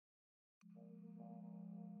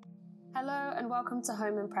Hello and welcome to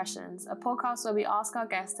Home Impressions, a podcast where we ask our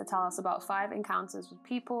guests to tell us about 5 encounters with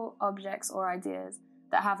people, objects, or ideas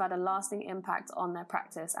that have had a lasting impact on their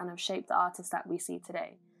practice and have shaped the artist that we see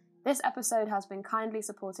today. This episode has been kindly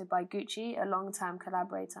supported by Gucci, a long-term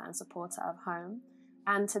collaborator and supporter of Home.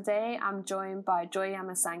 And today I'm joined by Joy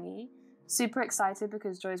Yamusangie. Super excited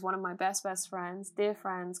because Joy is one of my best friends, dear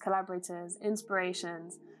friends, collaborators,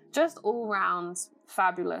 inspirations, just all-round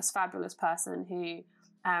fabulous person who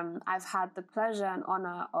I've had the pleasure and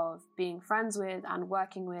honor of being friends with and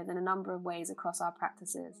working with in a number of ways across our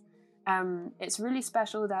practices. It's really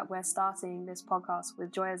special that we're starting this podcast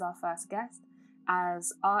with Joy as our first guest,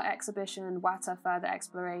 as our exhibition, Wata Further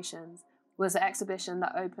Explorations, was the exhibition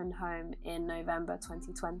that opened Home in November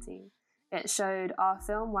 2020. It showed our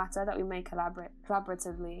film Wata that we made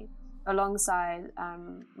collaboratively alongside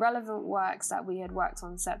relevant works that we had worked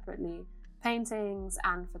on separately, paintings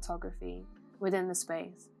and photography within the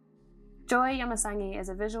space. Joy Yamusangie is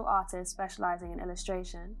a visual artist specializing in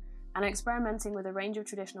illustration and experimenting with a range of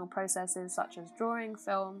traditional processes such as drawing,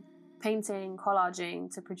 film, painting,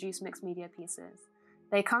 collaging to produce mixed media pieces.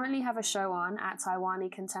 They currently have a show on at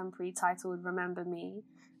Taiwanese Contemporary titled Remember Me,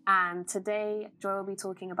 and today Joy will be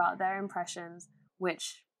talking about their impressions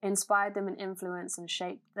which inspired them and influenced and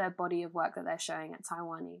shaped their body of work that they're showing at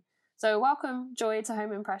Taiwanese. So welcome, Joy, to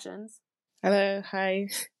Home Impressions. Hello, hi.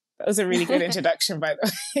 That was a really good introduction, by the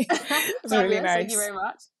way. It was really nice. Thank you very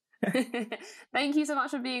much. Thank you so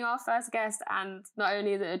much for being our first guest, and not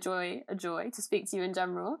only is it a joy to speak to you in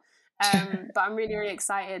general, but I'm really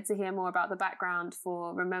excited to hear more about the background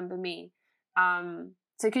for Remember Me.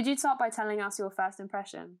 So could you start by telling us your first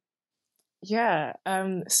impression? Yeah,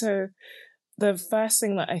 so the first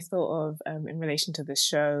thing that I thought of in relation to this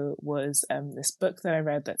show was this book that I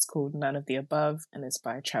read that's called None of the Above, and it's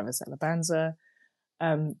by Travis Alabanza.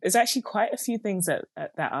 There's actually quite a few things that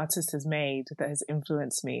artist has made that has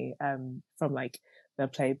influenced me, from like the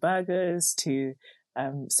play Burgers to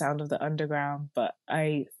Sound of the Underground. But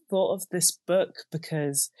I thought of this book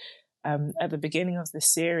because at the beginning of the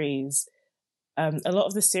series, a lot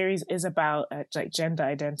of the series is about like gender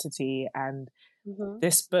identity, and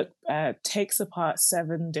this book takes apart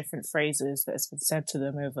 7 different phrases that has been said to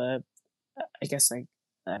them over, I guess, like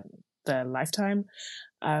their lifetime,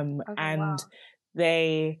 and wow.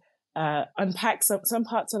 They unpack some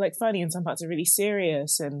parts are like funny and some parts are really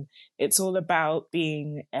serious, and it's all about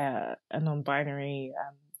being a non-binary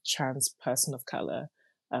trans person of color.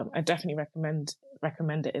 I definitely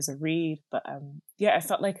recommend it as a read, but yeah, I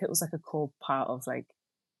felt like it was like a core part of like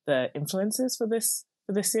the influences for this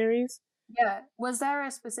series. Yeah, was there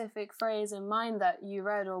a specific phrase in mind that you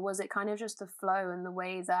read, or was it kind of just the flow and the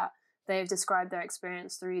way that they've described their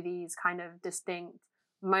experience through these kind of distinct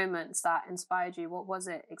moments that inspired you? What was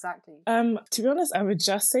it exactly? To be honest, I would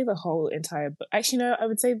just say the whole entire book. Actually, no, I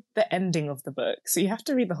would say the ending of the book. So you have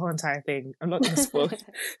to read the whole entire thing. I'm not going to spoil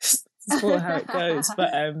how it goes,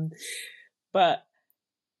 but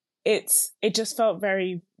it just felt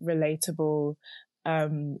very relatable.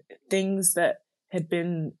 Things that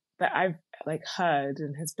I've like heard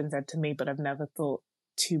and has been said to me, but I've never thought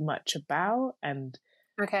too much about. And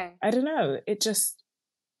okay, I don't know.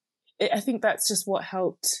 I think that's just what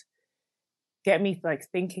helped get me like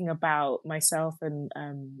thinking about myself and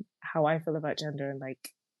how I feel about gender,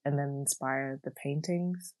 and then inspire the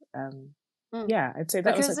paintings. Yeah, I'd say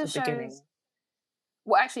that was like the beginning.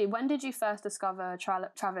 Well, actually, when did you first discover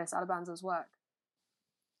Travis Alabanza's work?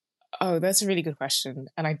 Oh, that's a really good question,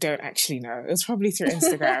 and I don't actually know. It was probably through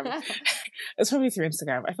Instagram. I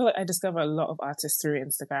feel like I discover a lot of artists through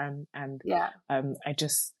Instagram, and I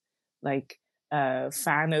just like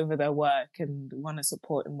fan over their work and want to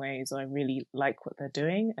support in ways, or I really like what they're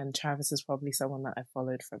doing. And Travis is probably someone that I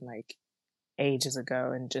followed from like ages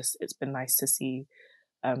ago, and just it's been nice to see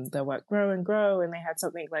their work grow and grow. And they had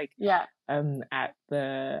something like at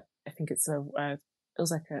the, I think it's it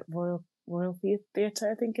was like a Royal Theatre,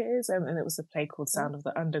 I think it is, and it was a play called Sound of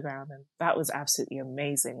the Underground, and that was absolutely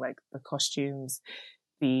amazing. Like the costumes,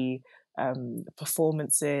 the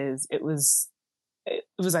performances, it was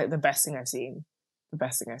like the best thing I've seen.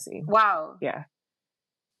 Wow. Yeah.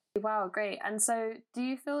 Wow, great. And so do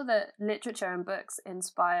you feel that literature and books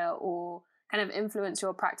inspire or kind of influence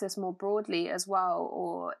your practice more broadly as well?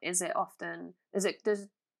 Or is it often,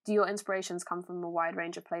 do your inspirations come from a wide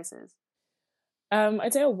range of places?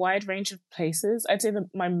 I'd say a wide range of places. I'd say that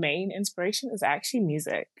my main inspiration is actually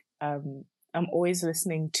music. I'm always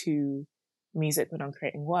listening to music when I'm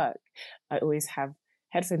creating work. I always have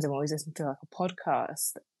headphones. I'm always listening to like a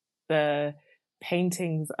podcast. The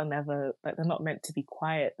paintings are never, like, they're not meant to be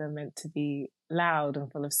quiet. They're meant to be loud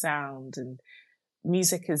and full of sound. And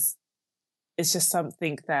music is it's just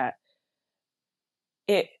something that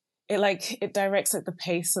it directs like the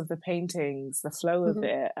pace of the paintings, the flow of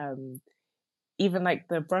it, even like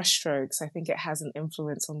the brushstrokes. I think it has an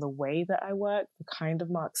influence on the way that I work, the kind of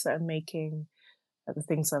marks that I'm making, the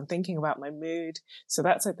things I'm thinking about, my mood. So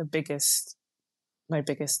that's like my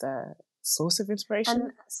biggest source of inspiration.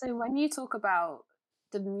 And so when you talk about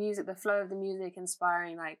the music, the flow of the music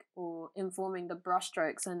inspiring like or informing the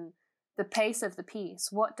brushstrokes and the pace of the piece,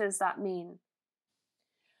 what does that mean?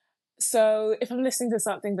 So if I'm listening to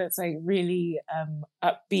something that's like really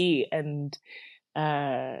upbeat and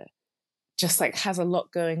just like has a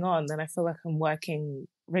lot going on, then I feel like I'm working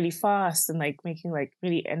really fast and like making like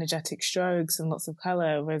really energetic strokes and lots of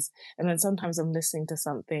color. And then sometimes I'm listening to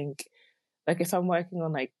something, like if I'm working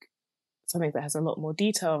on like something that has a lot more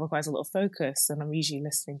detail, requires a lot of focus, then I'm usually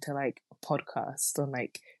listening to like a podcast on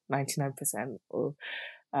like 99%, or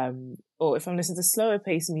if I'm listening to slower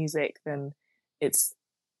paced music, then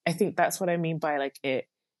I think that's what I mean by like it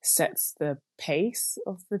sets the pace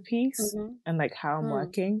of the piece and like how I'm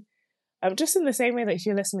working. Just in the same way that if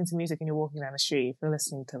you're listening to music and you're walking down the street, if you're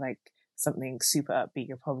listening to like something super upbeat,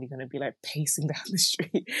 you're probably going to be like pacing down the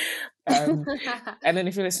street. And then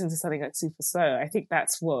if you're listening to something like super slow, I think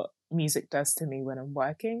that's what music does to me when I'm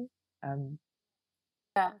working.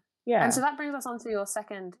 Yeah. And so that brings us on to your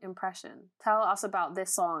second impression. Tell us about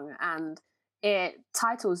this song, and it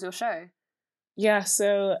titles your show. Yeah,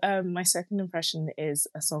 so my second impression is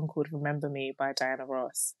a song called Remember Me by Diana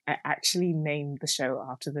Ross. I actually named the show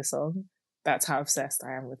after the song. That's how obsessed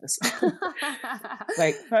I am with the song.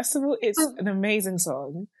 Like, first of all, it's an amazing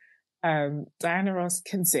song. Diana Ross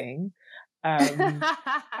can sing.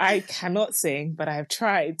 I cannot sing, but I have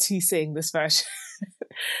tried to sing this version.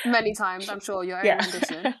 Many times, I'm sure, your own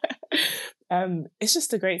rendition. It's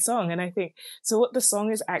just a great song. And I think, so what the song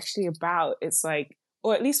is actually about, it's like,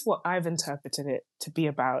 or at least what I've interpreted it to be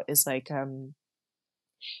about, is like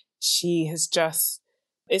she has just,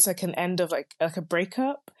 it's like an end of like a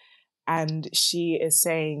breakup, and she is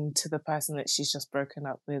saying to the person that she's just broken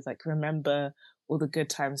up with, like, remember all the good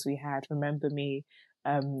times we had, remember me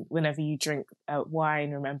whenever you drink wine,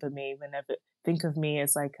 remember me whenever, think of me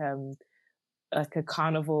as like a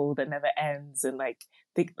carnival that never ends, and like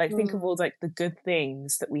think of all like the good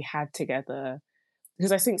things that we had together.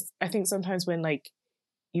 Because I think sometimes when like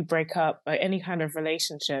you break up, like any kind of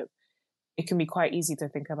relationship, it can be quite easy to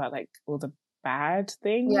think about like all the bad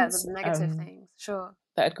things. Yeah, the negative things, sure.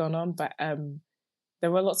 That had gone on, but there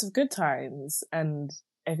were lots of good times, and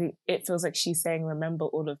I think it feels like she's saying, remember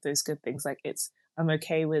all of those good things. Like I'm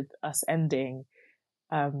okay with us ending.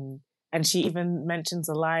 And she even mentions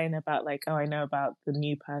a line about like, oh, I know about the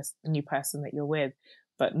new person that you're with,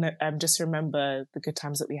 but no, just remember the good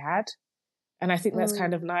times that we had. And I think that's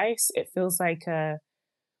kind of nice. It feels like a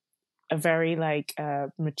very like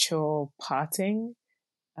mature parting,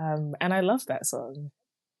 and I love that song.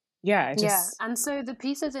 Yeah, and so the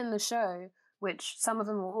pieces in the show, which some of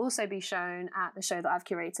them will also be shown at the show that I've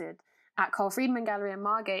curated at Cole Friedman Gallery in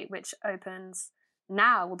Margate, which opens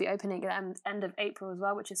now, will be opening at the end of April as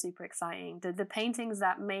well, which is super exciting. The paintings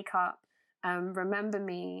that make up Remember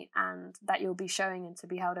Me and that you'll be showing and to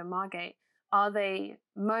be held in Margate, are they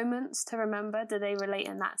moments to remember? Do they relate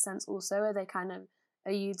in that sense also?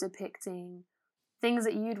 Are you depicting things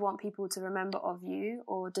that you'd want people to remember of you,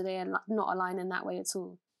 or do they not align in that way at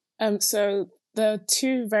all? So there are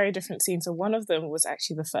two very different scenes. So one of them was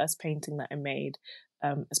actually the first painting that I made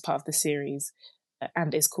as part of the series,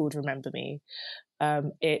 and it's called Remember Me.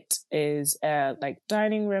 It is a like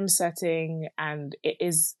dining room setting, and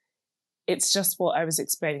it's just what I was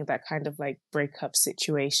explaining, that kind of like breakup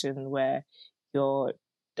situation where you're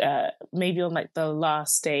maybe on like the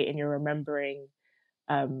last day and you're remembering,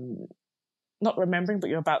 not remembering,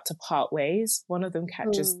 but you're about to part ways. One of them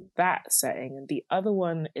catches that setting, and the other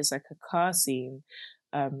one is like a car scene.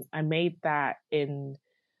 I made that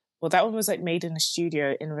that one was like made in a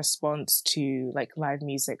studio in response to like live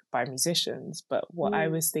music by musicians. But what I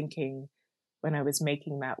was thinking when I was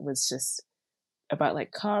making that was just about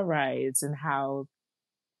like car rides, and how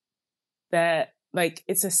they're like,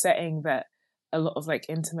 it's a setting that a lot of like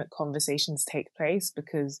intimate conversations take place,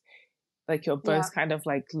 because like you're both kind of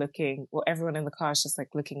like looking, well, everyone in the car is just like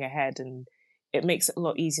looking ahead, and it makes it a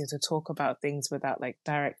lot easier to talk about things without like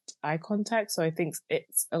direct eye contact. So I think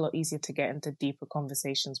it's a lot easier to get into deeper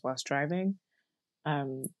conversations whilst driving.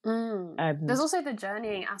 And there's also the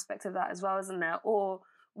journeying aspect of that as well, isn't there? Or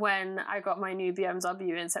when I got my new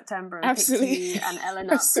BMW in September and picked you and Ellen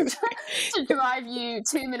up to drive you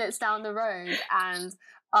 2 minutes down the road, and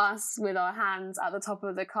us with our hands at the top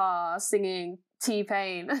of the car singing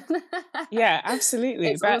T-Pain. Yeah, absolutely.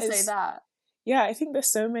 It's also that. yeah, I think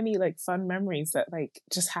there's so many like fun memories that like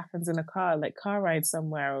just happens in a car, like car rides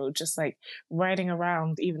somewhere, or just like riding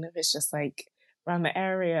around, even if it's just like around the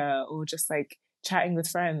area, or just like chatting with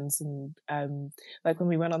friends. And like when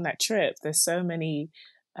we went on that trip, there's so many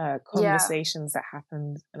Yeah. conversations that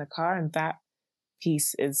happened in a car, and that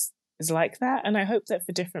piece is like that. And I hope that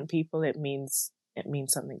for different people it means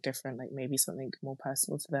something different, like maybe something more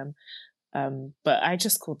personal to them. But I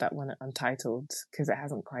just called that one Untitled because it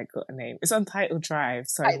hasn't quite got a name. It's Untitled Drive,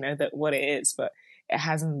 so I know that what it is, but it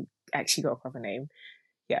hasn't actually got a proper name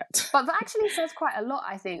yet. But that actually says quite a lot,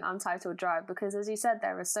 I think, Untitled Drive, because as you said,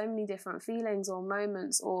 there are so many different feelings or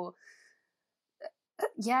moments, or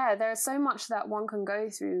yeah, there's so much that one can go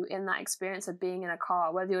through in that experience of being in a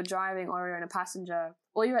car, whether you're driving or you're in a passenger,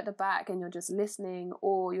 or you're at the back and you're just listening,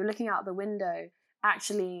 or you're looking out the window.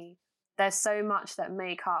 Actually, there's so much that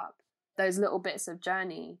make up those little bits of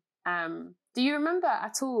journey. Do you remember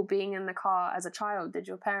at all being in the car as a child? Did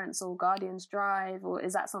your parents or guardians drive, or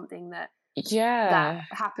is that something that Yeah,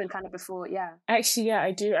 happened kind of before? Yeah. actually, yeah,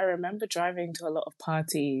 I do. I remember driving to a lot of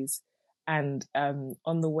parties, and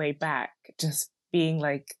on the way back, just being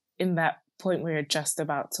like in that point where you're just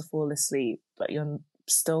about to fall asleep, but you're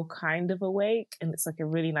still kind of awake, and it's like a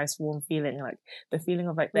really nice warm feeling. Like the feeling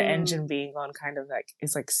of like the engine being on, kind of like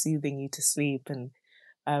is like soothing you to sleep. And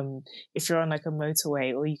if you're on like a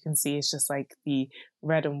motorway, all you can see is just like the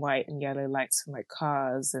red and white and yellow lights from like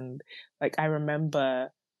cars. And like I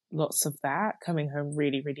remember lots of that, coming home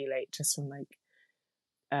really really late just from like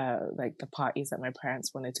the parties that my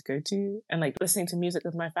parents wanted to go to, and like listening to music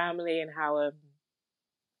with my family, and how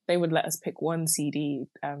they would let us pick one CD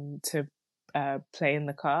to play in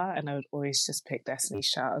the car, and I would always just pick Destiny's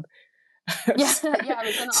Child. Yeah, yeah, I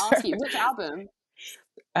was going to ask you, which album?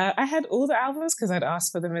 I had all the albums because I'd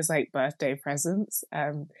asked for them as like birthday presents.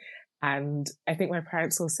 And I think my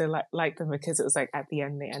parents also liked them because it was like at the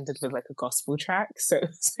end they ended with like a gospel track. So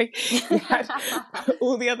it's like you had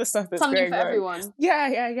all the other stuff that's Something going for on. everyone.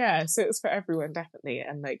 Yeah. So it was for everyone, definitely.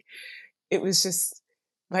 And like it was just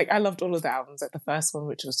like I loved all of the albums. Like the first one,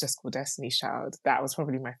 which was just called Destiny's Child, that was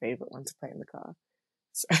probably my favorite one to play in the car.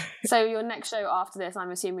 So your next show after this,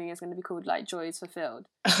 I'm assuming, is going to be called like Joys Fulfilled.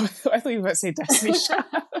 I thought you were about to say Destiny's Child.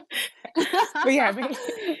 But yeah, maybe,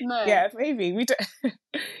 no. yeah, maybe we do.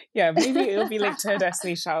 Yeah, maybe it'll be linked to her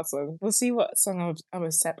Destiny's Child song. We'll see what song I'm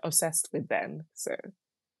obsessed with then. So,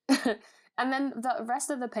 and then the rest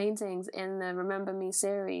of the paintings in the Remember Me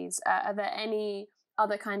series, are there any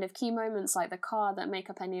other kind of key moments like the car that make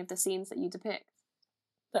up any of the scenes that you depict?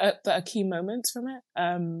 that are key moments from it.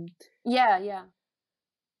 Yeah.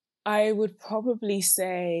 I would probably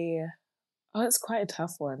say, oh, it's quite a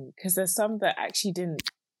tough one because there's some that actually didn't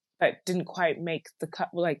quite make the cut.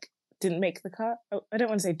 Like didn't make the cut. I don't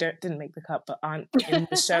want to say didn't make the cut, but aren't in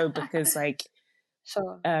the show because like,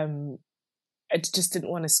 sure. I just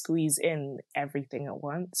didn't want to squeeze in everything at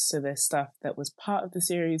once. So there's stuff that was part of the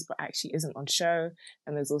series but actually isn't on show,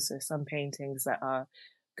 and there's also some paintings that are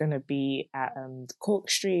going to be at Cork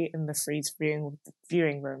Street in the Freeze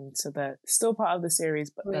viewing room. So they're still part of the series,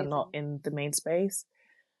 but Amazing. they're not in the main space.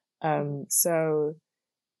 So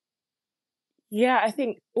yeah, I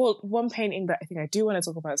think one painting that I think I do want to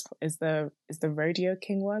talk about is the Rodeo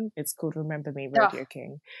King one. It's called Remember Me, Rodeo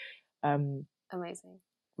King. Amazing.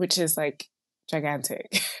 Which is like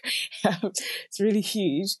gigantic. It's really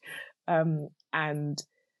huge. And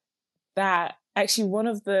that actually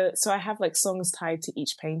so I have like songs tied to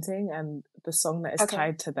each painting, and the song that is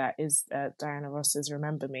tied to that is Diana Ross's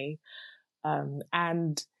Remember Me.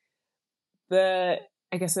 And I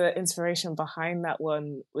guess the inspiration behind that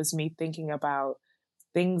one was me thinking about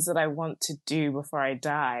things that I want to do before I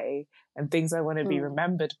die and things I want to be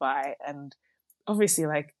remembered by. And obviously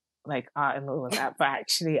like art and all of that, but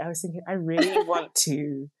actually I was thinking I really want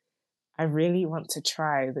to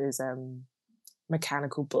try those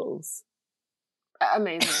mechanical bulls.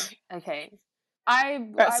 Amazing. Okay. I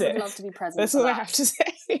would love to be present. That's all I have to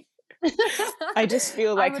say. I just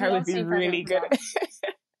feel like I would be really good at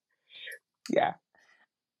it. Yeah.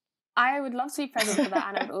 I would love to be present for that,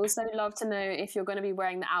 and I would also love to know if you're going to be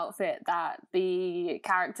wearing the outfit that the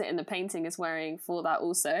character in the painting is wearing for that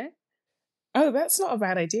also. Oh, that's not a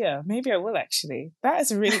bad idea. Maybe I will actually. That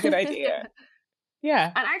is a really good idea.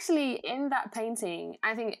 Yeah. And actually, in that painting,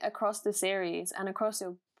 I think across the series and across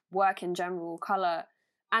your work in general, colour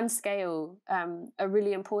and scale are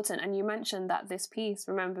really important. And you mentioned that this piece,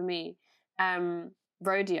 Remember Me,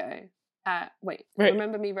 Rodeo.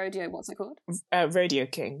 Remember Me, Rodeo, what's it called? Rodeo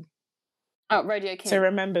King. Oh, Rodeo King. So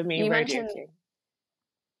Remember Me, Rodeo King.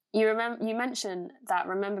 You mentioned that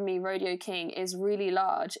Remember Me Rodeo King is really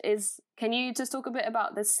large. Can you just talk a bit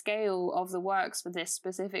about the scale of the works for this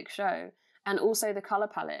specific show, and also the color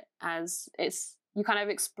palette, as you kind of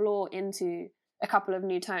explore into a couple of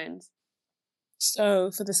new tones?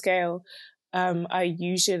 So for the scale, I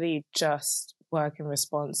usually just work in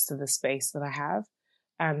response to the space that I have.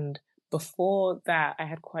 And before that, I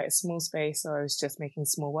had quite a small space, so I was just making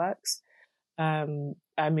small works.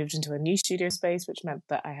 I moved into a new studio space, which meant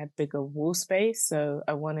that I had bigger wall space. So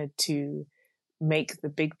I wanted to make the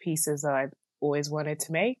big pieces that I've always wanted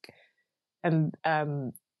to make. And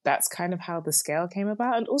that's kind of how the scale came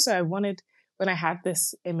about. And also, when I had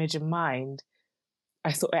this image in mind,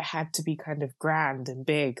 I thought it had to be kind of grand and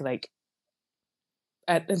big, like,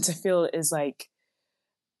 and to feel is like,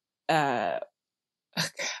 I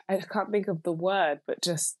can't think of the word, but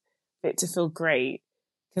just it to feel great,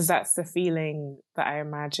 because that's the feeling that I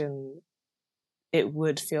imagine it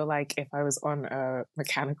would feel like if I was on a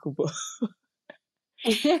mechanical bull.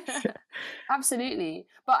 Yeah, absolutely.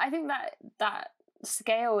 But I think that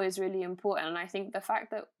scale is really important, and I think the fact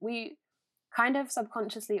that we kind of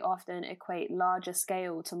subconsciously often equate larger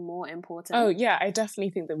scale to more important. Oh yeah, I definitely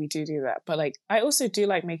think that we do that. But like, I also do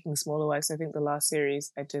like making smaller works. I think the last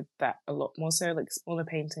series I did that a lot more so, like smaller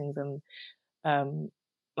paintings and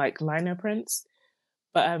like liner prints.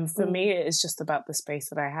 But for me, it is just about the space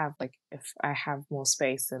that I have. Like, if I have more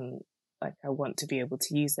space, then like I want to be able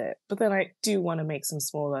to use it. But then I do want to make some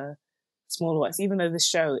smaller works. Even though this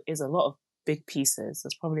show is a lot of big pieces,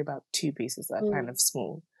 there's probably about 2 pieces that are kind of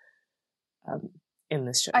small in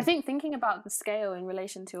this show. I think thinking about the scale in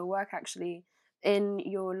relation to your work, actually, in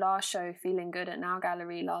your last show, Feeling Good at Now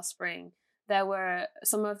Gallery last spring, there were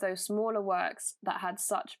some of those smaller works that had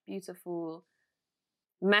such beautiful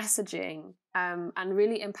messaging and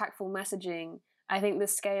really impactful messaging. I think the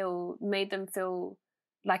scale made them feel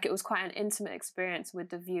like it was quite an intimate experience with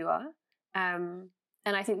the viewer. And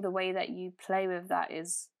I think the way that you play with that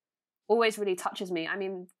is always really touches me. I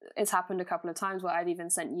mean, it's happened a couple of times where I've even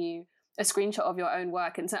sent you a screenshot of your own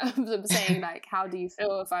work in terms of saying like, how do you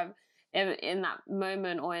feel if I'm in that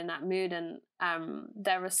moment or in that mood? And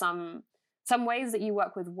there are some ways that you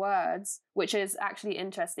work with words, which is actually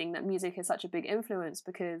interesting that music is such a big influence,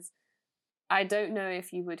 because I don't know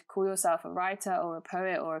if you would call yourself a writer or a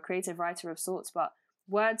poet or a creative writer of sorts, but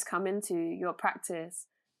words come into your practice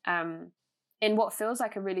in what feels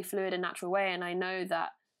like a really fluid and natural way. And I know that,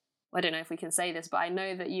 I don't know if we can say this, but I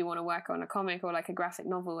know that you want to work on a comic or like a graphic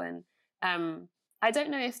novel. And I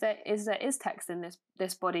don't know if there is text in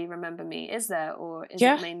this body, Remember Me. Is there, or is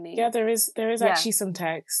it mainly? Yeah, there is actually some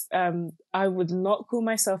text. I would not call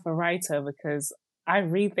myself a writer because I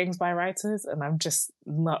read things by writers and I'm just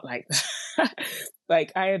not like that.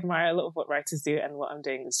 Like, I admire a lot of what writers do, and what I'm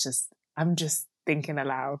doing is I'm just thinking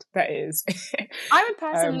aloud. That is. I would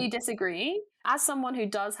personally disagree. As someone who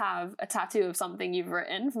does have a tattoo of something you've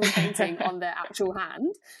written from a painting on their actual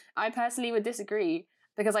hand, I personally would disagree,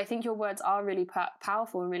 because I think your words are really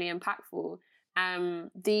powerful and really impactful.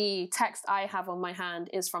 The text I have on my hand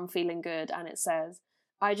is from Feeling Good, and it says,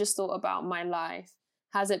 "I just thought about my life.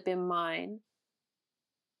 Has it been mine?"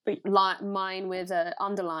 Mine with a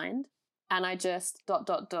underlined, and I just ...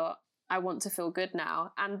 I want to feel good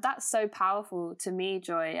now. And that's so powerful to me,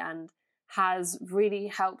 Joy, and has really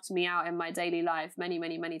helped me out in my daily life many,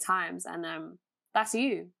 many, many times. And that's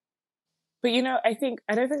you. But I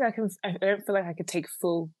don't feel like I could take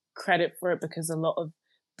full credit for it, because a lot of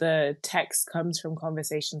the text comes from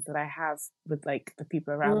conversations that I have with like the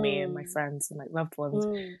people around me and my friends and like loved ones.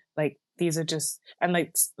 Like, these are just, and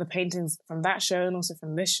like the paintings from that show and also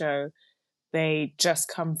from this show, they just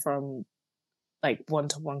come from like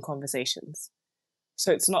one-to-one conversations.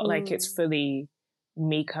 So it's not like it's fully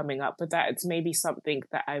me coming up with that. It's maybe something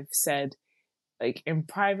that I've said like in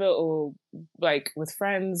private or like with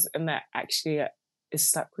friends, and that actually is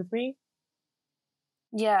stuck with me.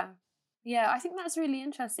 Yeah, I think that's really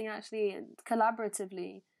interesting, actually,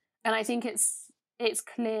 collaboratively. And I think it's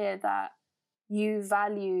clear that you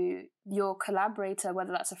value your collaborator,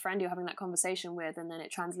 whether that's a friend you're having that conversation with, and then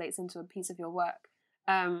it translates into a piece of your work.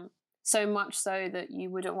 So much so that you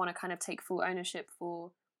wouldn't want to kind of take full ownership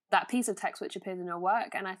for that piece of text which appears in your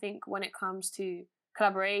work. And I think when it comes to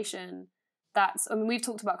collaboration, we've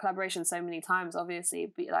talked about collaboration so many times,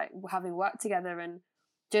 obviously, but like having worked together and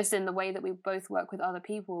just in the way that we both work with other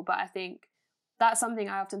people. But I think that's something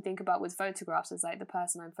I often think about with photographs, is like the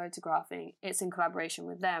person I'm photographing, it's in collaboration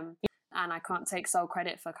with them. And I can't take sole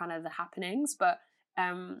credit for kind of the happenings, but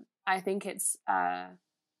I think it's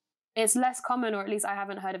less common, or at least I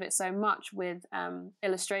haven't heard of it so much with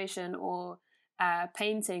illustration or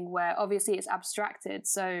painting where obviously it's abstracted.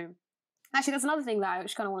 So actually, that's another thing that I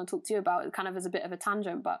actually kind of want to talk to you about, kind of as a bit of a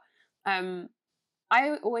tangent. But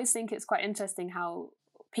I always think it's quite interesting how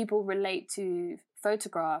people relate to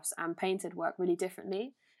photographs and painted work really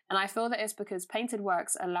differently. And I feel that it's because painted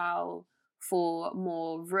works allow for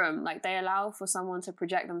more room. Like, they allow for someone to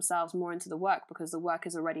project themselves more into the work because the work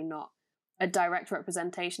is already not a direct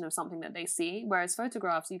representation of something that they see. Whereas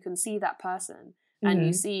photographs, you can see that person and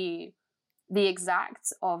you see the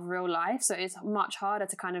exact of real life. So it's much harder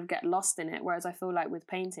to kind of get lost in it. Whereas I feel like with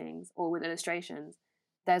paintings or with illustrations,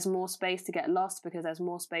 there's more space to get lost because there's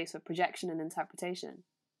more space for projection and interpretation.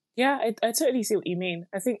 Yeah, I totally see what you mean.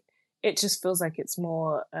 I think it just feels like it's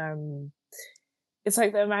more, it's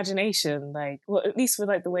like the imagination, like, well, at least with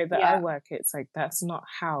like the way that I work, it's like, that's not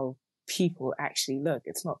how people actually look.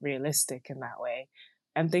 It's not realistic in that way.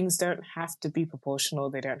 And things don't have to be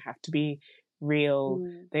proportional. They don't have to be real.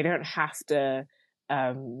 They don't have to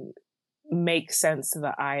make sense to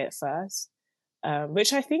the eye at first.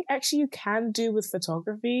 Which I think actually you can do with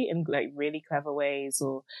photography in like really clever ways,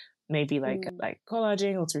 or maybe like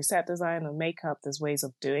collaging or through set design or makeup. There's ways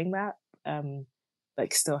of doing that,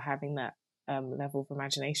 like still having that level of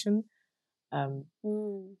imagination.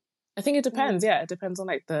 I think it depends. Yeah, it depends on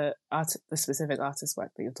like the specific artist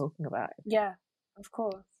work that you're talking about. Yeah, of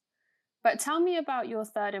course. But tell me about your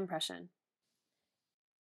third impression.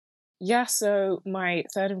 Yeah, so my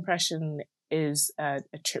third impression is a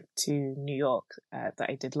trip to New York that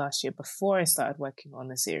I did last year before I started working on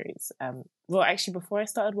the series. Well, actually, before I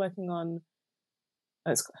started working on,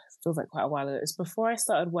 it feels like quite a while ago. It's before I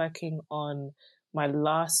started working on my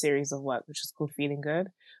last series of work, which was called Feeling Good.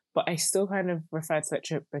 But I still kind of refer to that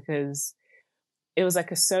trip because it was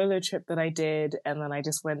like a solo trip that I did, and then I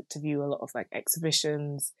just went to view a lot of like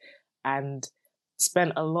exhibitions and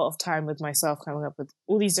spent a lot of time with myself coming up with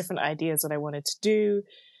all these different ideas that I wanted to do.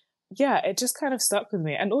 Yeah, it just kind of stuck with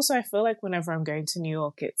me. And also I feel like whenever I'm going to New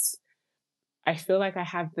York, I feel like I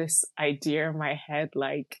have this idea in my head,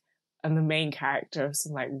 like I'm the main character of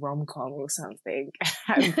some like rom-com or something.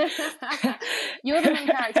 You're the main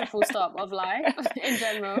character, full stop, of life in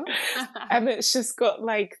general. And it's just got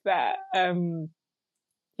like that,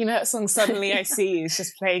 you know, that song Suddenly I See is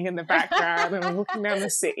just playing in the background and I'm walking down the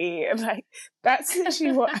city, and like that's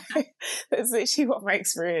literally what my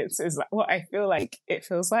experience is, like what I feel like it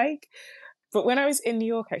feels like. But when I was in New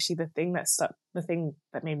York, actually the thing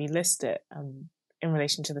that made me list it in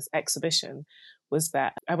relation to this exhibition was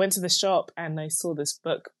that I went to the shop and I saw this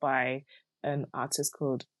book by an artist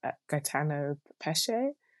called Gaetano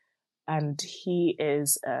Pesce, and he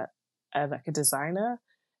is like a designer,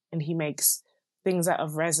 and he makes things out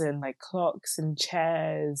of resin, like clocks and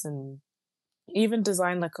chairs, and even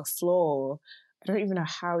designed like a floor. I don't even know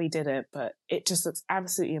how he did it, but it just looks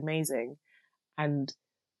absolutely amazing. And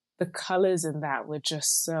the colors in that were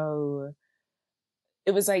just so,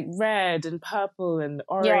 it was like red and purple and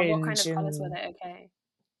orange. Yeah, what kind of colors were they? Okay.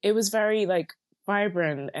 It was very like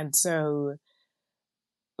vibrant and so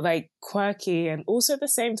like quirky, and also at the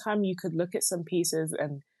same time you could look at some pieces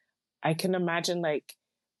and I can imagine like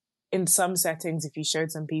in some settings, if you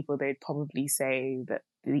showed some people, they'd probably say that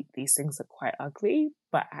these things are quite ugly.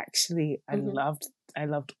 But actually, I loved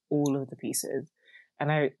all of the pieces, and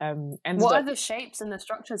I What are the shapes and the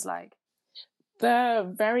structures like? They're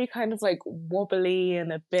very kind of like wobbly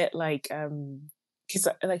and a bit like because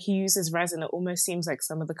like he uses resin. It almost seems like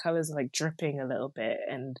some of the colors are like dripping a little bit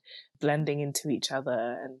and blending into each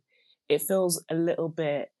other, and it feels a little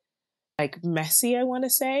bit like messy, I want to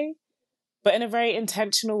say, but in a very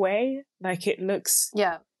intentional way. Like it looks,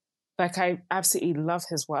 like I absolutely love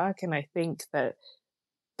his work, and I think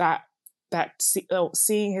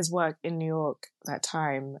seeing his work in New York that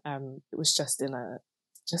time, it was just in a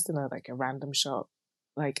like a random shop.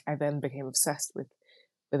 Like I then became obsessed with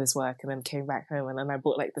his work, and then came back home, and then I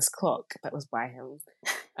bought like this clock that was by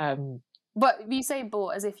him. But you say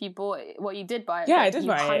bought as if you bought it. What you did buy it? Yeah, I did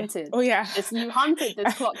buy it. Oh yeah, you hunted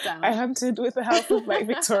this clock down. I hunted with the help of like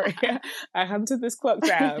Victoria. I hunted this clock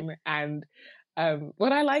down, and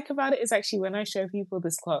what I like about it is actually when I show people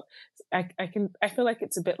this clock, I feel like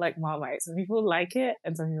it's a bit like Marmite. Some people like it,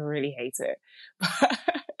 and some people really hate it.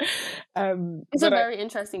 It's a very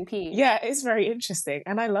interesting piece. Yeah, it's very interesting,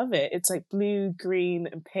 and I love it. It's like blue, green,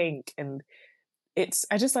 and pink, and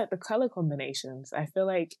I just like the color combinations. I feel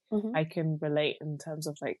like I can relate in terms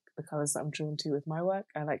of like the colors that I'm drawn to with my work.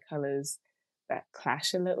 I like colors that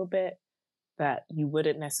clash a little bit, that you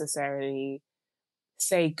wouldn't necessarily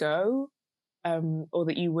say go, or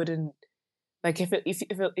that you wouldn't like if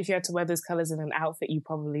you had to wear those colors in an outfit, you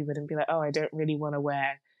probably wouldn't be like, oh, I don't really want to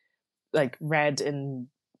wear like red and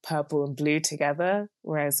purple and blue together,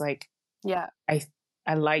 whereas like I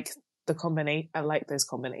like the combination. I like those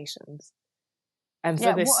combinations. And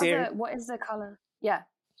for this series, what is the color? Yeah.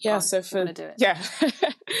 Yeah. So for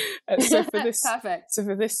so for this perfect. So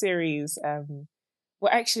for this series,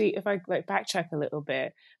 well, actually, if I like backtrack a little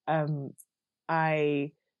bit,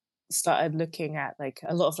 I started looking at like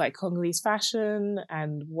a lot of like Congolese fashion,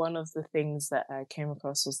 and one of the things that I came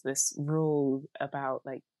across was this rule about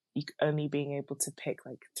like you only being able to pick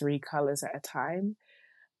like 3 colors at a time.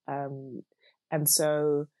 And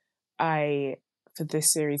so for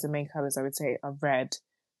this series, the main colors I would say are red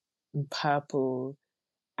and purple,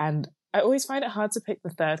 and I always find it hard to pick the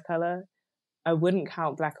third color. I wouldn't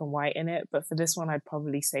count black and white in it, but for this one, I'd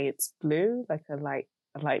probably say it's blue, like a light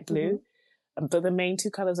blue. But the main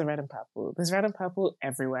 2 colors are red and purple. There's red and purple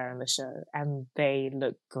everywhere in the show, and they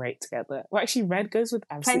look great together. Well, actually, red goes with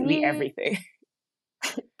absolutely everything.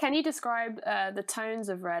 Can you describe the tones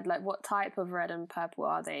of red? Like, what type of red and purple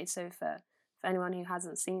are they? So for anyone who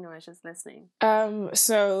hasn't seen or is just listening.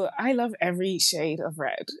 So I love every shade of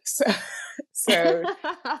red. So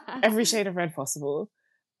every shade of red possible.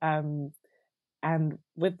 And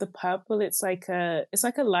with the purple, it's like a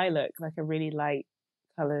lilac, like a really light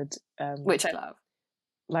colored, which I love,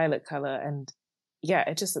 lilac color, and yeah,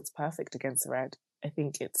 it just looks perfect against the red. I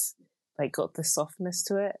think it's like got the softness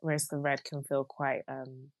to it, whereas the red can feel quite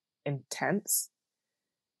intense.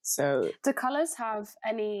 So do colors have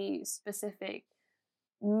any specific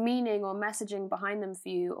meaning or messaging behind them for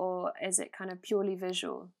you, or is it kind of purely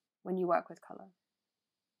visual when you work with color?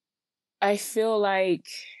 I feel like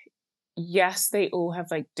yes, they all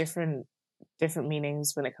have like different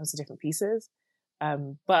meanings when it comes to different pieces,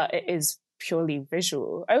 but it is purely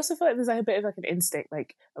visual. I also feel like there's like a bit of like an instinct,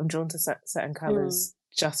 like I'm drawn to certain colors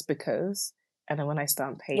just because, and then when I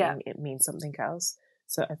start painting, it means something else.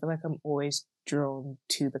 So I feel like I'm always drawn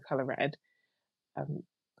to the color red.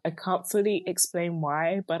 I can't fully explain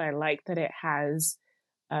why, but I like that it has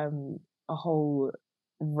a whole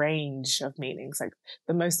range of meanings, like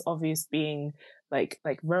the most obvious being like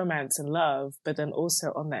romance and love, but then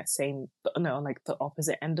also on like the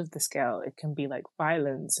opposite end of the scale, it can be like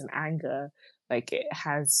violence and anger. Like it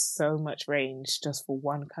has so much range just for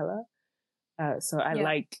one color. So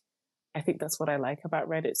I think that's what I like about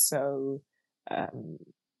red. It's so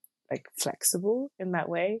like flexible in that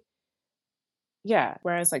way. Yeah.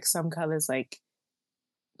 Whereas like some colors, like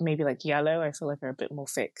maybe like yellow, I feel like are a bit more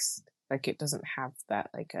fixed. Like it doesn't have that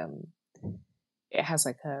like it has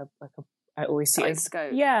like a I always see it as,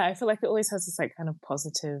 scope. Yeah, I feel like it always has this like kind of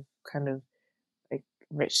positive kind of like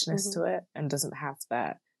richness to it, and doesn't have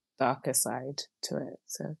that darker side to it.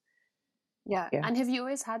 So yeah. And have you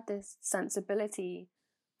always had this sensibility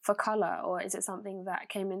for color, or is it something that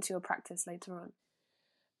came into your practice later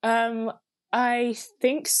on? I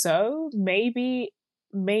think so. Maybe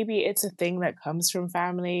it's a thing that comes from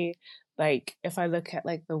family. Like if I look at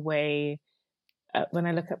like the way when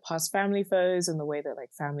I look at past family photos and the way that like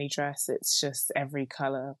family dress, it's just every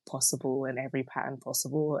color possible and every pattern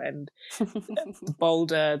possible, and the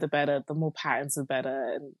bolder the better, the more patterns the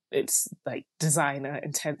better, and it's like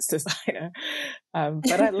intense designer.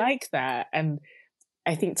 But I like that, and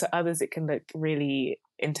I think to others it can look really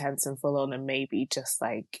intense and full on, and maybe just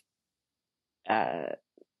like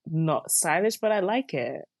not stylish, but I like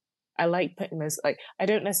it. I like putting those, like I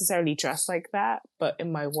don't necessarily dress like that, but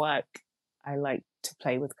in my work I like to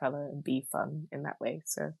play with color and be fun in that way.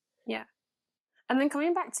 So yeah. And then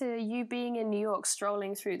coming back to you being in New York,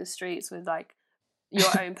 strolling through the streets with like your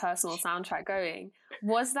own personal soundtrack going,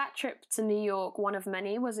 was that trip to New York one of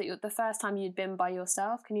many? Was it the first time you'd been by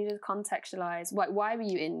yourself? Can you just contextualize why were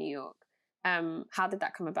you in New York? How did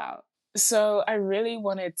that come about? So I really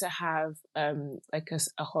wanted to have like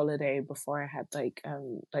a holiday before I had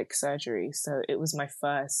like surgery. So it was my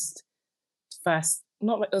first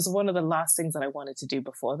it was one of the last things that I wanted to do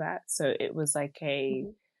before that. So it was like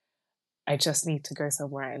I just need to go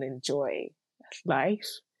somewhere and enjoy life.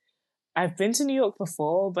 I've been to New York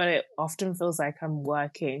before, but it often feels like I'm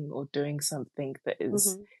working or doing something that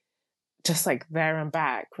is just like there and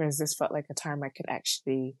back. Whereas this felt like a time I could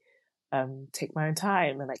actually take my own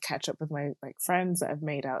time and like catch up with my like friends that I've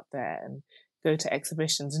made out there and go to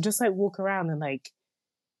exhibitions and just like walk around and like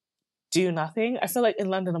do nothing. I feel like in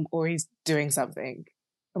London I'm always doing something.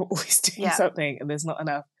 I'm always doing something, and there's not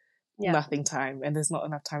enough nothing time, and there's not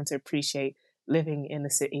enough time to appreciate living in the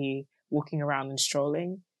city, walking around and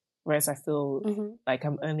strolling. Whereas I feel like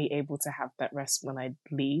I'm only able to have that rest when I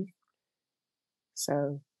leave.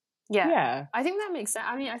 So yeah. I think that makes sense.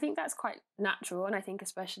 I mean, I think that's quite natural, and I think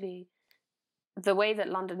especially the way that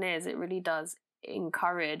London is, it really does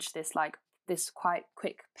encourage this like this quite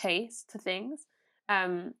quick pace to things.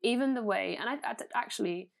 Even the way, and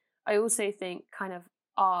I also think kind of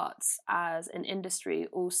arts as an industry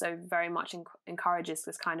also very much encourages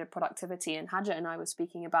this kind of productivity. And Hadja and I were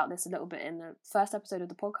speaking about this a little bit in the first episode of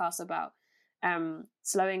the podcast about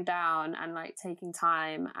slowing down and like taking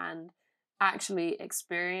time and actually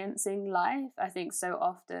experiencing life. I think so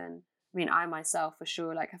often, I mean, I myself for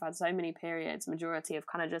sure, like I've had so many periods, majority of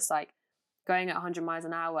kind of just like going at 100 miles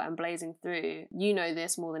an hour and blazing through. You know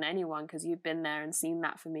this more than anyone because you've been there and seen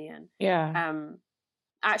that for me. And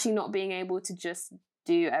actually not being able to just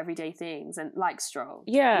do everyday things and like stroll,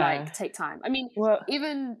 like take time. I mean,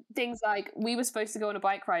 even things like we were supposed to go on a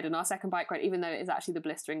bike ride, and our second bike ride, even though it is actually the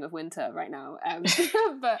blistering of winter right now,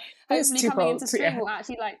 but hopefully coming into spring we'll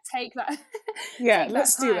actually like take that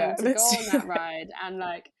let's time do that to go on that ride and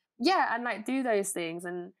like do those things.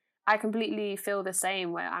 And I completely feel the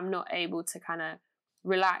same, where I'm not able to kind of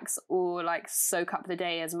relax or like soak up the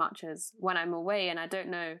day as much as when I'm away. And I don't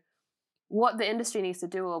know what the industry needs to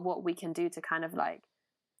do or what we can do to kind of like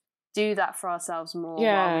do that for ourselves more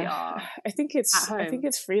while we are I think it's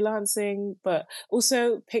freelancing, but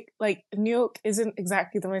also New York isn't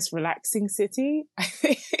exactly the most relaxing city.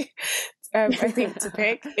 I think to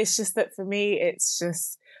pick. It's just that for me, it's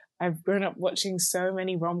just I've grown up watching so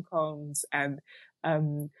many rom-coms, and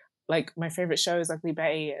like my favorite show is Ugly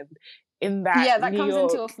Betty, and in that that New comes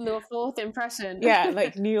York, into your fourth impression.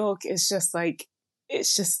 like New York is just like,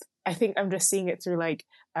 it's just, I think I'm just seeing it through like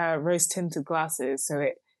rose tinted glasses, so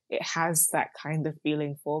it has that kind of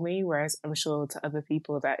feeling for me, whereas I'm sure to other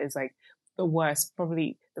people that is like the worst,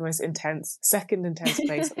 probably the most second intense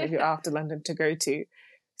place maybe after London to go to.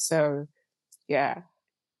 So yeah.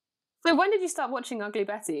 So when did you start watching Ugly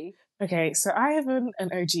Betty? Okay, so I am an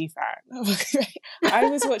OG fan. I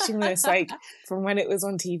was watching this like from when it was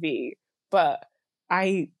on TV, but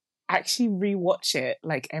I actually rewatch it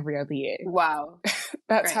like every other year. Wow.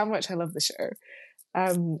 That's how much I love the show.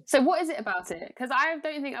 So what is it about it? Because I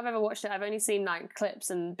don't think I've ever watched it. I've only seen like clips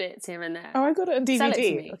and bits here and there. Oh, I got it on DVD. Sell it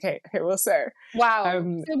to me. Okay, well, so wow.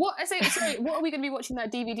 So what are we going to be watching that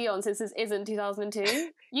DVD on, since this isn't 2002?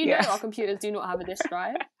 You know our computers do not have a disk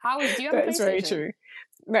drive. Do you have a PlayStation? That's very true.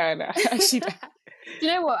 No, actually don't. Do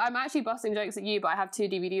you know what? I'm actually busting jokes at you, but I have 2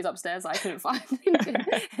 DVDs upstairs I couldn't find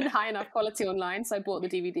in high enough quality online, so I bought the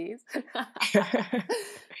DVDs.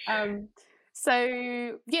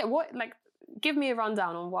 So yeah, give me a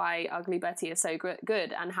rundown on why Ugly Betty is so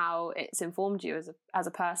good and how it's informed you as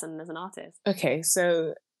a person and as an artist. Okay,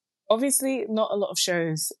 so obviously not a lot of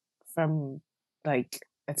shows from like,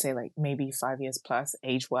 I'd say like maybe 5 years plus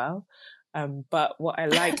age well. But what I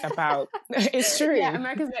like about it's true. Yeah,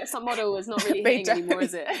 America's Next Top Model is not really hitting anymore,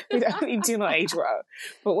 is it? They definitely do not age well.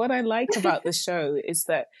 But what I like about the show is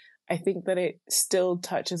that I think that it still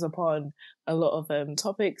touches upon a lot of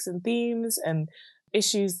topics and themes and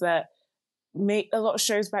issues that a lot of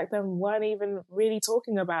shows back then weren't even really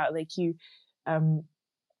talking about. Like you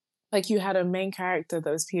had a main character that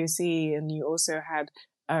was POC, and you also had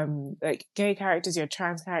like gay characters, you had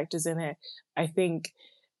trans characters in it. I think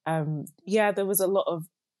there was a lot of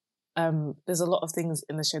there's a lot of things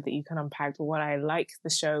in the show that you can unpack, but what I liked the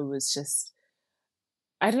show was just,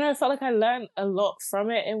 I don't know, I felt like I learned a lot from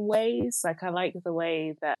it in ways. Like I like the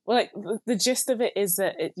way that, the gist of it is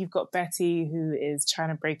that you've got Betty who is trying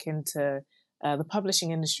to break into the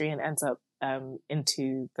publishing industry and ends up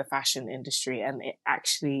into the fashion industry, and it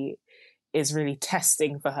actually is really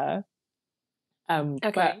testing for her.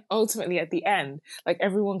 But ultimately at the end, like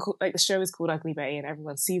the show is called Ugly Betty and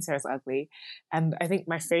everyone sees her as ugly. And I think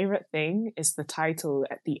my favorite thing is the title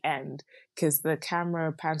at the end, because the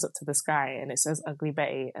camera pans up to the sky and it says Ugly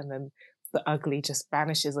Betty, and then the ugly just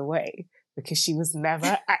vanishes away because she was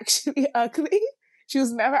never actually ugly. She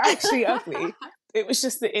was never actually ugly. It was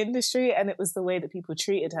just the industry, and it was the way that people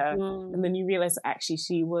treated her. And then you realize that actually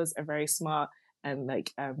she was a very smart and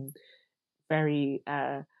like very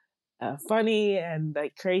funny and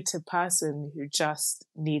like creative person who just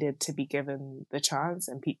needed to be given the chance.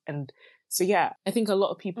 And so yeah, I think a lot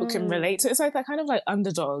of people can relate to it. It's like that kind of like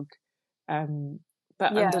underdog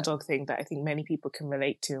underdog thing that I think many people can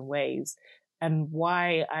relate to in ways. And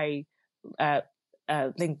why I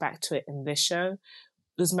link back to it in this show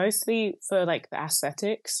was mostly for like the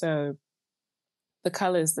aesthetic. So the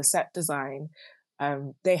colors, the set design,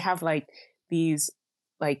 they have like these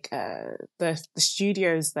like the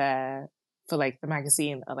studios there for like the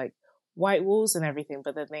magazine are like white walls and everything,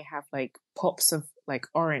 but then they have like pops of like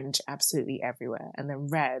orange absolutely everywhere, and then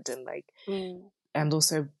red, and like and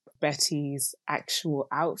also Betty's actual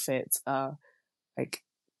outfits are like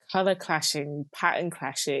color clashing, pattern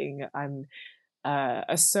clashing, and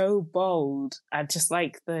are so bold. I just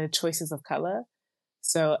like the choices of color.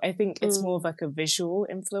 So I think it's more of like a visual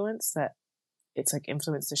influence that it's like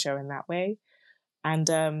influenced the show in that way. And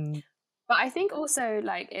but I think also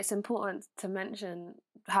like it's important to mention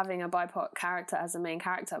having a BIPOC character as the main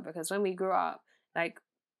character, because when we grew up, like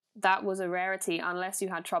that was a rarity unless you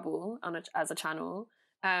had Trouble as a channel.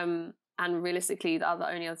 And realistically, the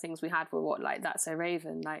only other things we had were what, like That's So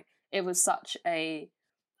Raven. Like it was such a.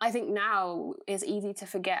 I think now it's easy to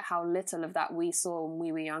forget how little of that we saw when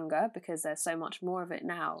we were younger, because there's so much more of it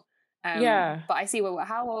now. yeah. But I see. Well,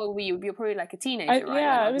 how old were you? You're probably like a teenager, right?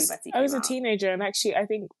 Yeah, When Ugly Betty I was came a out. teenager, and actually, I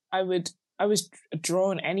think I was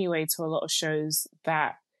drawn anyway to a lot of shows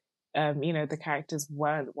that the characters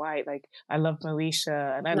weren't white. Like I loved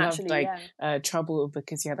Moesha, and I loved like Trouble,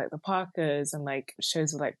 because you had like the Parkers and like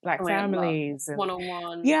shows with like black families and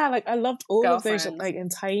One-on-One. Yeah, like I loved all Girlfriends. of those, like in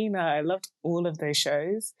Taina, I loved all of those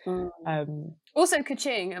shows. Also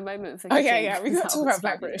Ka-Ching, a moment for Ka-Ching. Ka-Ching. Yeah, we got to talk about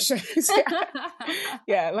Black British shows.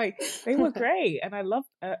 Yeah, like they were great, and I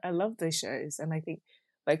loved those shows, and I think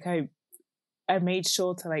like I made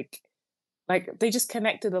sure to like they just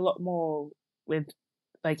connected a lot more with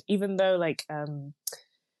like even though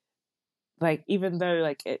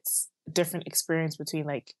it's a different experience between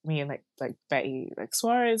like me and like Betty like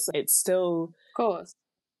Suarez, it's still, of course,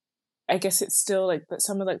 I guess it's still like that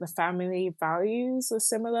some of like the family values are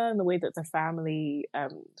similar, and the way that the family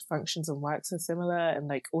functions and works are similar, and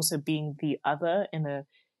like also being the other in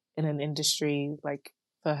an industry, like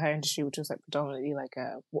for her industry, which was like predominantly like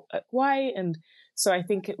white. And so I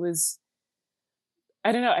think it was,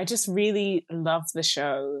 I don't know, I just really loved the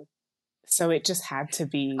show, so it just had to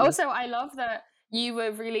be. Also, I love that you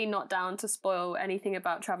were really not down to spoil anything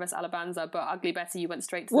about Travis Alabanza, but Ugly Betty, you went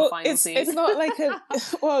straight to the final scene. It's not like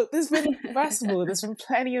there's been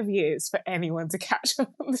plenty of years for anyone to catch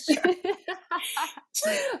up on the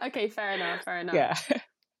show. Okay, fair enough. Yeah.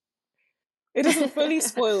 It doesn't fully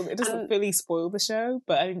spoil the show,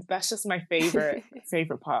 but I mean that's just my favorite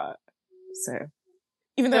part. So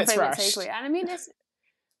even though it's rushed. Takeaway. And I mean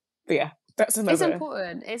but yeah, that's another. It's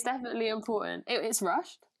important. It's definitely important. It's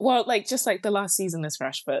rushed. Well, like just like the last season is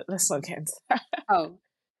rushed, but let's not get into that. Oh.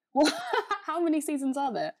 Well, how many seasons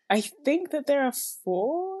are there? I think that there are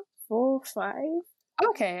 4 or 5.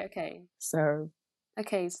 Okay. So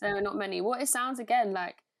there are not many. What it sounds again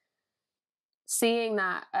like seeing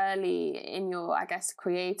that early in your, I guess,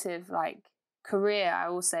 creative like career, I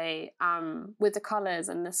will say, with the colours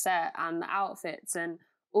and the set and the outfits and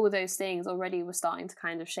all those things already were starting to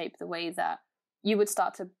kind of shape the way that you would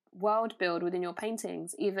start to world build within your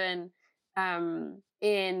paintings, even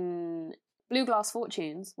in Blue Glass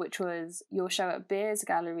Fortunes, which was your show at Beers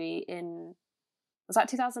Gallery in, was that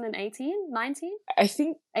 2018, 19? I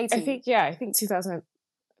think 18. I think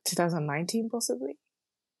 2019 possibly.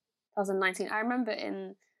 2019. I remember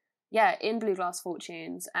in Blue Glass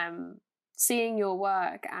Fortunes, seeing your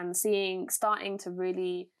work and starting to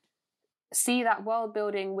really see that world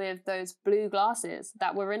building with those blue glasses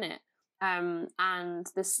that were in it, and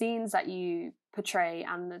the scenes that you portray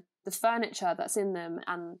and the furniture that's in them,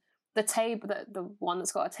 and the table, the one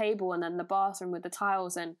that's got a table, and then the bathroom with the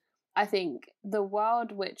tiles. And I think the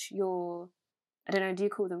world which I don't know, do you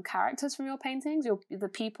call them characters from your paintings, the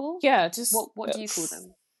people? Yeah, just what do you call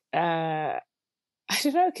them? I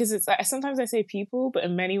don't know, because it's like sometimes I say people, but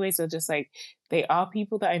in many ways they're just like, they are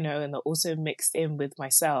people that I know, and they're also mixed in with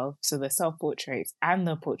myself. So they're self-portraits and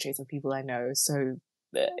the portraits of people I know. So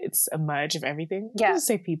it's a merge of everything. Yeah, I'll just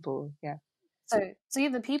say people. Yeah. So yeah,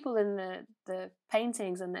 the people in the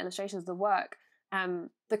paintings and the illustrations, the work,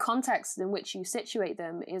 the context in which you situate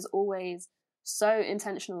them is always so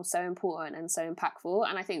intentional, so important, and so impactful.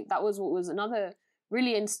 And I think that was what was another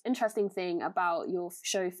really interesting thing about your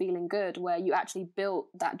show Feeling Good, where you actually built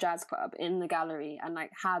that jazz club in the gallery and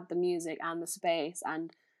like had the music and the space, and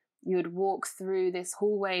you would walk through this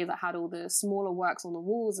hallway that had all the smaller works on the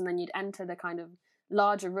walls, and then you'd enter the kind of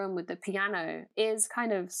larger room with the piano. Is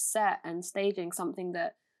kind of set and staging something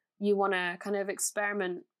that you want to kind of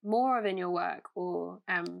experiment more of in your work, or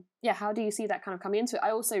how do you see that kind of coming into it?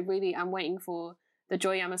 I also really am waiting for the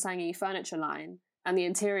Joy Yamusangie furniture line and the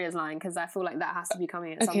interiors line, because I feel like that has to be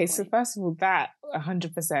coming at some point. Okay, so first of all, that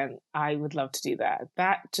 100%, I would love to do that.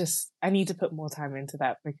 I need to put more time into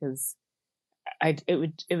that, because it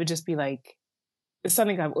would just be like, it's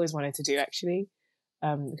something I've always wanted to do actually,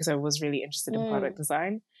 because I was really interested in product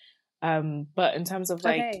design. But in terms of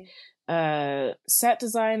like set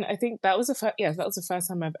design, I think that was the first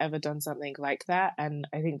time I've ever done something like that, and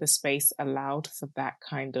I think the space allowed for that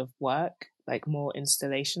kind of work, like more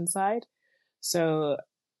installation side. So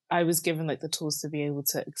I was given like the tools to be able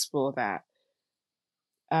to explore that.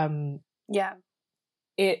 Yeah.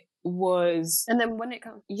 It was, and then when it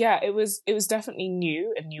comes, it was definitely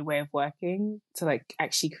a new way of working to like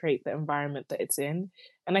actually create the environment that it's in.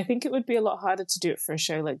 And I think it would be a lot harder to do it for a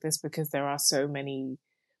show like this because there are so many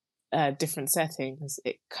different settings.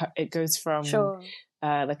 It goes from sure,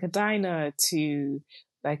 like a diner to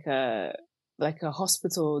like a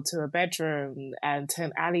hospital to a bedroom and to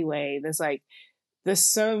an alleyway. There's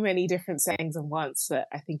so many different settings at once that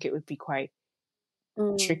I think it would be quite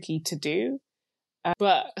tricky to do.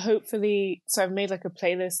 But hopefully, so I've made like a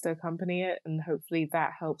playlist to accompany it, and hopefully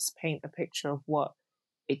that helps paint a picture of what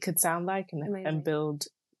it could sound like and build,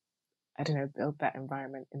 I don't know, build that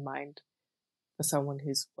environment in mind for someone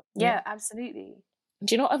who's absolutely.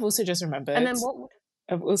 Do you know what I've also just remembered? And then what?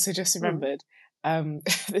 I've also just remembered.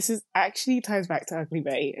 This is actually ties back to Ugly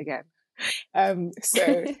Betty again.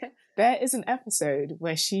 So there is an episode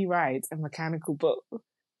where she rides a mechanical bull.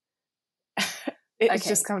 It's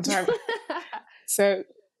just come to my So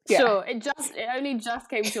yeah. Sure, it only just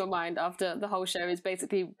came to your mind after the whole show is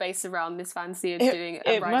basically based around this fantasy of riding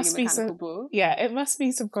a mechanical bull. Yeah, it must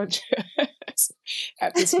be subconscious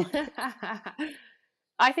at this point.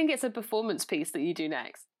 I think it's a performance piece that you do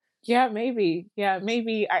next. Yeah, maybe.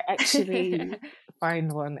 Maybe I actually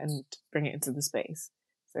find one and bring it into the space.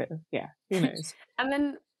 So yeah, who knows? And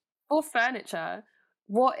then for furniture,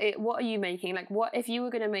 what are you making? Like, what if you were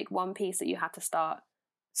going to make one piece that you had to start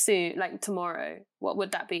soon, like tomorrow, what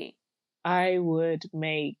would that be? I would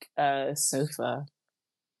make a sofa.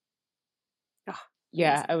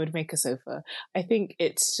 I would make a sofa. I think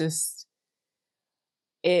it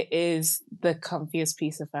is the comfiest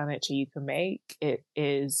piece of furniture you can make. It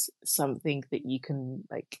is something that you can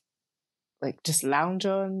like just lounge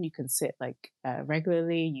on. You can sit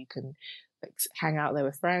regularly. You can like hang out there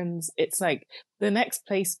with friends. It's like the next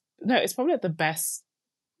place. No, it's probably the best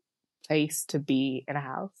place to be in a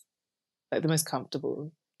house. Like the most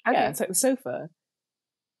comfortable. Okay. Yeah, it's like the sofa.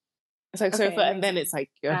 It's like sofa, amazing. And then it's like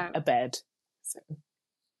a bed. So.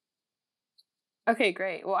 Okay,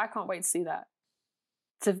 great. Well, I can't wait to see that.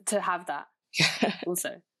 To have that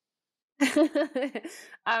also.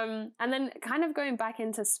 And then kind of going back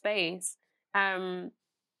into space, tell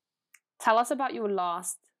us about your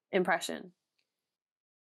last impression.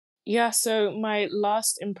 Yeah, so my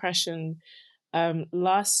last impression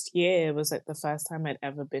last year was like the first time I'd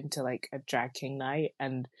ever been to like a drag king night,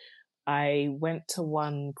 and I went to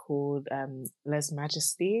one called Les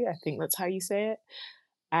Majesty, I think that's how you say it,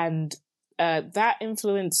 and that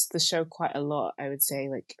influenced the show quite a lot. I would say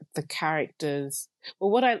like the characters. Well,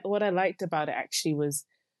 what I liked about it actually was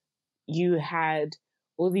you had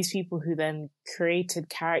all these people who then created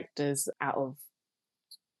characters out of,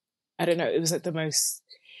 I don't know, it was like the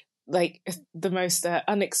most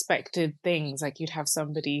unexpected things. Like you'd have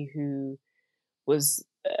somebody who was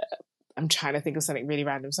I'm trying to think of something really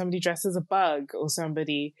random. Somebody dressed as a bug, or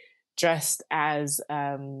somebody dressed as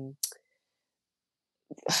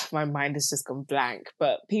my mind has just gone blank.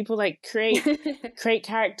 But people like create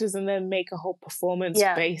characters and then make a whole performance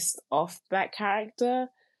based off that character.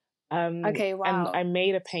 Okay, wow. And I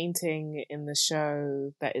made a painting in the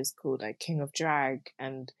show that is called like King of Drag,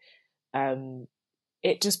 and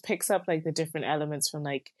it just picks up like the different elements from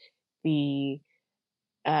like the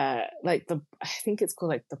I think it's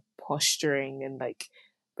called like the posturing and like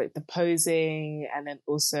the posing, and then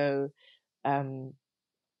also I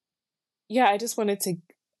just wanted to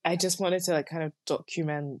like kind of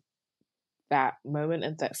document that moment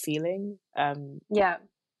and that feeling.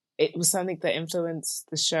 It was something that influenced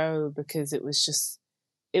the show because it was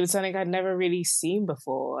something I'd never really seen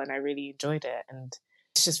before, and I really enjoyed it, and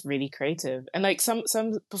it's just really creative. And like some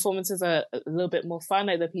performances are a little bit more fun,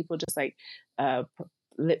 like the people just like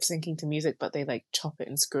lip syncing to music, but they like chop it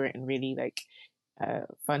and screw it in really like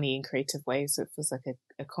funny and creative ways. So it feels like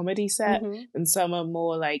a comedy set. Mm-hmm. And some are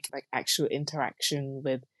more like actual interaction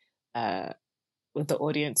with the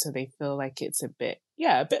audience, so they feel like it's a bit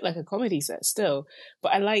like a comedy set still.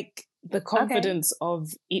 But I like the confidence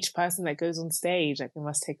of each person that goes on stage. Like it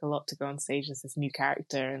must take a lot to go on stage as this new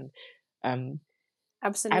character, and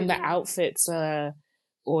absolutely. And the outfits are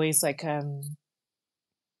always like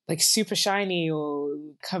super shiny or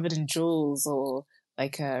covered in jewels, or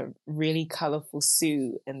like a really colorful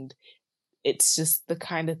suit. And it's just the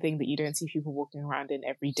kind of thing that you don't see people walking around in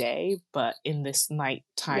every day, but in this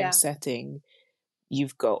nighttime setting,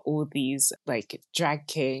 you've got all these like drag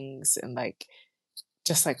kings and like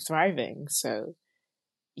just like thriving. So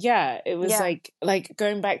it was like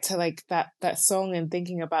going back to like that song and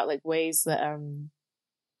thinking about like ways that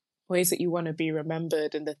you want to be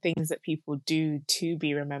remembered and the things that people do to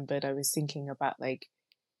be remembered. I was thinking about like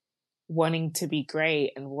wanting to be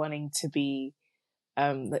great and wanting to be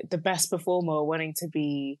like the best performer, or wanting to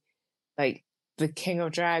be like the king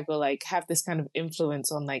of drag, or like have this kind of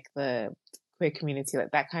influence on like the queer community,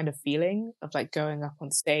 like that kind of feeling of like going up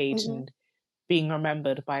on stage and being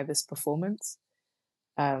remembered by this performance.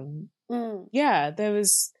 Yeah, there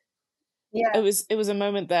was it was a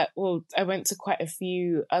moment that, well, I went to quite a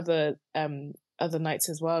few other nights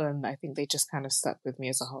as well, and I think they just kind of stuck with me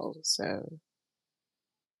as a whole. So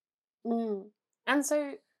and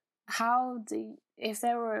so if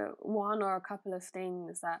there were one or a couple of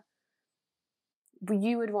things that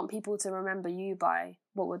you would want people to remember you by,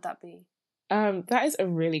 what would that be? That is a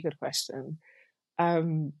really good question.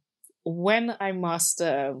 When I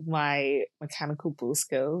master my mechanical bull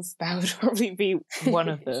skills, that would probably be one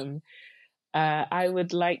of them. I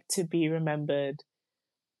would like to be remembered.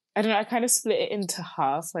 I don't know, I kind of split it into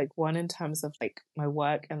half, like one in terms of like my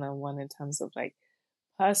work, and then one in terms of like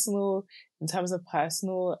personal. In terms of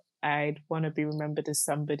personal, I'd want to be remembered as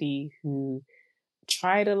somebody who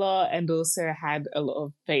tried a lot and also had a lot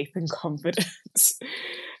of faith and confidence.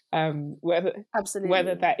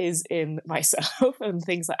 Whether that is in myself and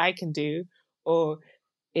things that I can do, or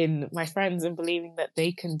in my friends, and believing that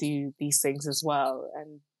they can do these things as well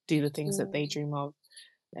and do the things that they dream of.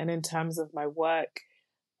 And in terms of my work,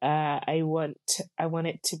 I want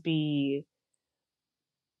it to be.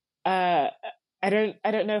 I don't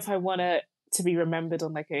know if I want it to be remembered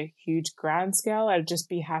on like a huge grand scale. I'd just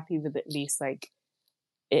be happy with at least like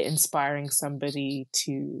it inspiring somebody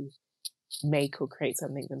to make or create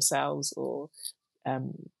something themselves, or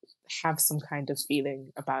have some kind of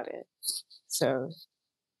feeling about it. So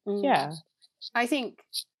yeah, I think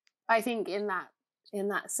in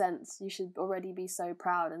that sense, you should already be so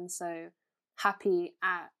proud and so happy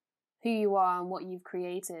at who you are and what you've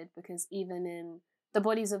created, because even in the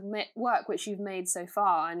bodies of work which you've made so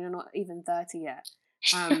far, and you're not even 30 yet,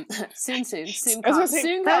 soon come.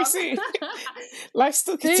 Life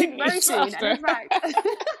still continues very soon. After. And in fact,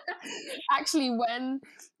 actually,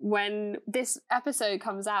 when this episode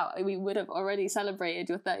comes out, we would have already celebrated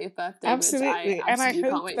your 30th birthday. Absolutely, which and I hope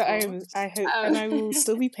can't wait for. I hope, and I will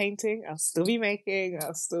still be painting. I'll still be making.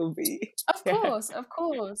 I'll still be. Of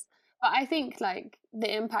course. But I think like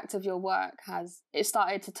the impact of your work it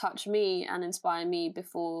started to touch me and inspire me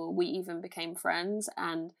before we even became friends.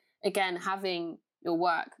 And again, having your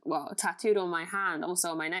work, well, tattooed on my hand, also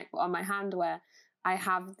on my neck, but on my hand, where I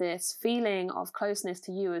have this feeling of closeness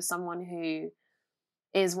to you as someone who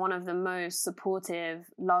is one of the most supportive,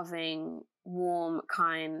 loving, warm,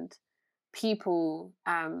 kind people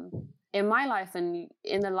in my life and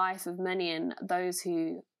in the life of many, and those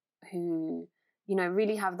who you know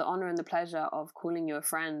really have the honor and the pleasure of calling you a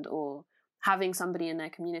friend or having somebody in their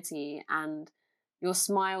community. And your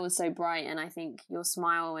smile is so bright, and I think your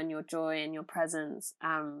smile and your joy and your presence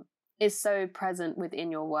is so present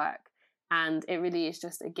within your work, and it really is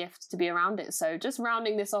just a gift to be around it. So just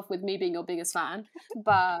rounding this off with me being your biggest fan,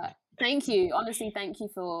 but thank you, honestly, thank you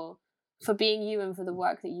for being you and for the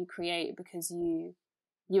work that you create, because you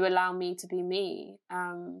allow me to be me,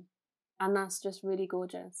 and that's just really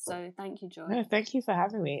gorgeous. So thank you, Joy. No, thank you for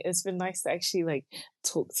having me. It's been nice to actually like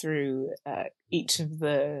talk through each of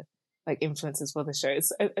the like influences for the show.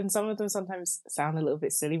 And some of them sometimes sound a little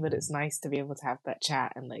bit silly, but it's nice to be able to have that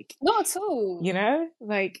chat and like not at all, you know,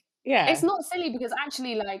 like yeah, it's not silly, because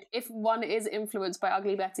actually, like, if one is influenced by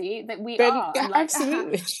Ugly Betty, that we are, yeah, and, like,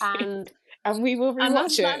 absolutely, and we will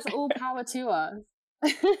rewatch it. That's all power to us.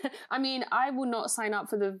 I mean, I will not sign up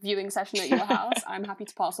for the viewing session at your house. I'm happy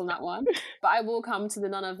to pass on that one, but I will come to the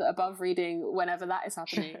None of the Above reading whenever that is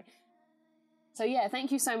happening. So yeah,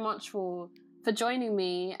 thank you so much for joining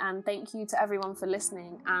me, and thank you to everyone for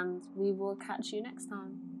listening, and we will catch you next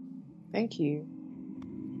time. Thank you.